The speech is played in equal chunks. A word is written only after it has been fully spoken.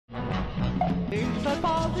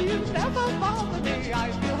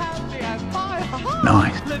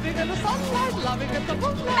Nice. Living in the sunlight, loving in the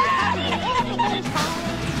moonlight.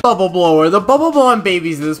 Bubble Blower. The bubble blowing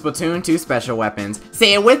babies of the Splatoon 2 special weapons.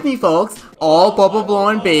 Say it with me, folks. All bubble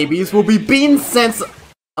blowing babies will be beaten since...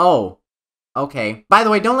 Oh. Okay. By the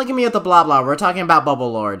way, don't look at me with the blah blah, we're talking about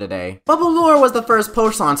Bubble Lure today. Bubble Lure was the first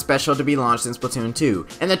post-launch special to be launched in Splatoon 2.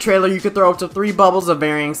 In the trailer, you could throw up to 3 bubbles of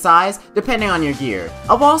varying size, depending on your gear.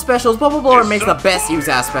 Of all specials, Bubble Blower makes the best use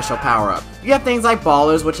out of special power-up. You have things like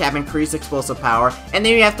Ballers, which have increased explosive power, and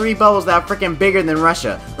then you have 3 bubbles that are freaking bigger than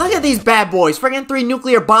Russia. Look at these bad boys, freaking 3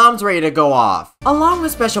 nuclear bombs ready to go off. Along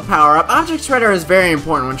with special power-up, Object Shredder is very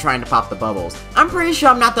important when trying to pop the bubbles. I'm pretty sure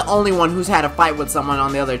I'm not the only one who's had a fight with someone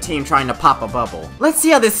on the other team trying to pop a bubble. Let's see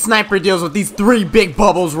how this sniper deals with these 3 big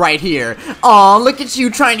bubbles right here. Aw, look at you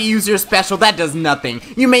trying to use your special, that does nothing.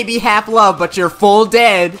 You may be half love, but you're full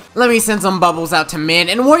dead. Let me send some bubbles out to mid,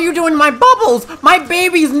 and what are you doing to my bubbles? My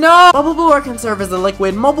babies, no! Bubble Blower can serve as a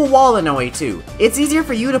liquid mobile wall in OA 2. It's easier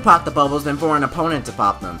for you to pop the bubbles than for an opponent to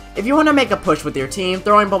pop them. If you want to make a push with your team,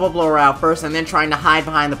 throwing Bubble Blower out first and then trying to hide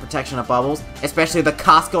behind the protection of bubbles, especially the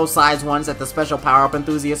Costco-sized ones that the special power-up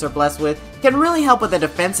enthusiasts are blessed with, can really help with a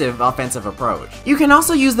defensive-offensive approach. You can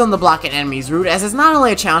also use them to block an enemy's route, as it's not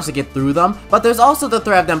only a challenge to get through them, but there's also the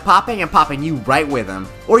threat of them popping and popping you right with them.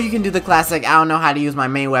 Or you can do the classic, I don't know how to use my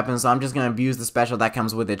main weapon, so I'm just gonna abuse the special that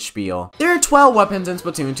comes with it spiel. There are 12 weapons in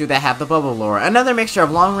Splatoon 2 that have the Bubble Lure, another mixture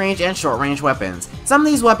of long-range and short-range weapons. Some of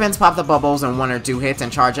these weapons pop the bubbles in 1 or 2 hits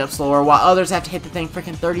and charge up slower, while others have to hit the thing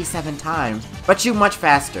freaking 37 times, but shoot much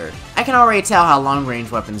faster. I can already tell how long-range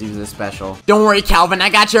weapons use this special. Don't worry, Calvin, I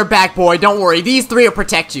got your back, boy, don't worry, these 3 will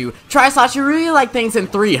protect you. Tri-Slots, you really like things in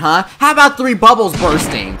 3, huh? How about 3 bubbles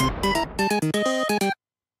bursting?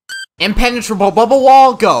 Impenetrable bubble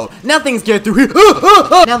wall, go! Nothing's getting through here.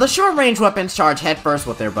 Now the short-range weapons charge headfirst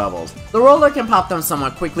with their bubbles. The roller can pop them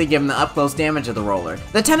somewhat quickly given the up-close damage of the roller.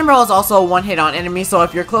 The Tenebral is also a one-hit on enemy, so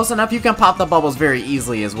if you're close enough, you can pop the bubbles very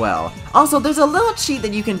easily as well. Also, there's a little cheat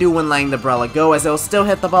that you can do when letting the umbrella go, as it'll still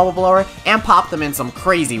hit the bubble blower and pop them in some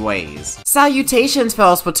crazy ways. Salutations,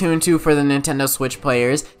 fellow Splatoon 2 for the Nintendo Switch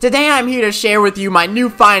players. Today I'm here to share with you my new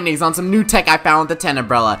findings on some new tech I found with the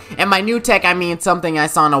Tenebral. And by new tech, I mean something I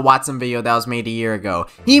saw in a Watson video that was made a year ago.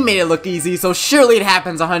 He made it look easy, so surely it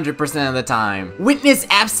happens 100% of the time. Witness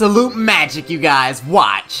absolute magic, you guys.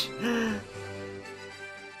 Watch.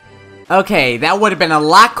 Okay, that would have been a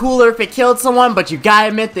lot cooler if it killed someone, but you gotta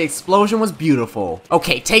admit the explosion was beautiful.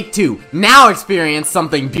 Okay, take 2. Now experience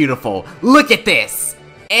something beautiful. Look at this.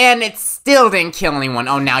 And it still didn't kill anyone.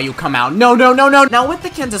 Oh, now you come out. No, no, no, no. Now with the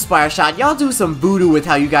Kenza Splash Shot, y'all do some voodoo with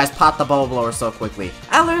how you guys pop the Bubble Blower so quickly.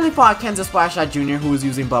 I literally fought Kenza Splash Shot Jr. who was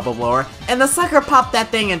using Bubble Blower, and the sucker popped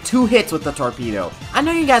that thing in 2 hits with the torpedo. I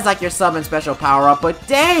know you guys like your sub and special power up, but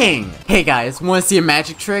dang! Hey guys, wanna see a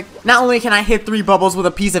magic trick? Not only can I hit 3 bubbles with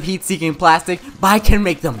a piece of heat-seeking plastic, but I can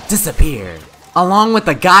make them disappear. Along with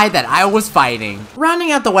the guy that I was fighting.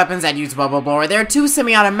 Rounding out the weapons that use Bubble Blower, there are 2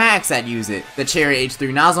 semi-automatics that use it. The Cherry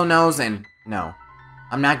H3 Nozzle Nose and... no.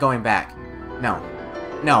 I'm not going back. No.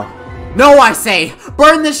 No. No, I say!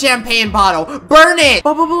 Burn the champagne bottle! Burn it!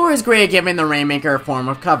 Bubble Blower is great at giving the Rainmaker a form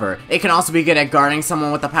of cover. It can also be good at guarding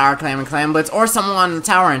someone with the Power Clam and Clam Blitz, or someone on the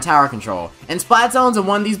tower and tower control. In splat zones, and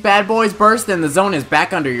one of these bad boys bursts, then the zone is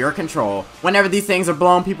back under your control. Whenever these things are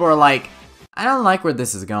blown, people are like, I don't like where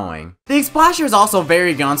this is going. The Explasher is also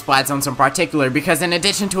very good on splat zones in particular because in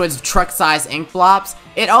addition to its truck-sized ink flops,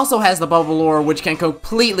 it also has the Bubble Lure which can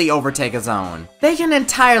completely overtake a zone. They can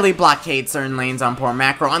entirely blockade certain lanes on Port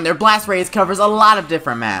Macro, and their blast radius covers a lot of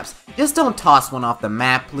different maps. Just don't toss one off the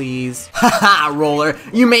map, please. Haha, Roller,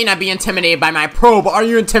 you may not be intimidated by my pro, but are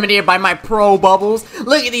you intimidated by my pro bubbles?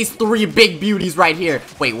 Look at these 3 big beauties right here.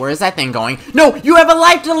 Wait, where is that thing going? No, you have a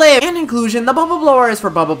life to live! In conclusion, the Bubble Blower is for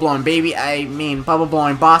bubble blowing bubble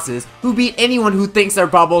blowing bosses who beat anyone who thinks their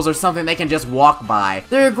bubbles are something they can just walk by.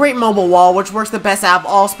 They're a great mobile wall which works the best out of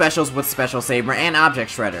all specials with Special Saber and Object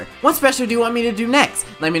Shredder. What special do you want me to do next?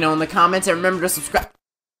 Let me know in the comments and remember to subscribe.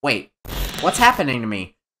 Wait, what's happening to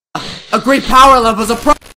me? A great power level is a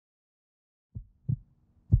pro-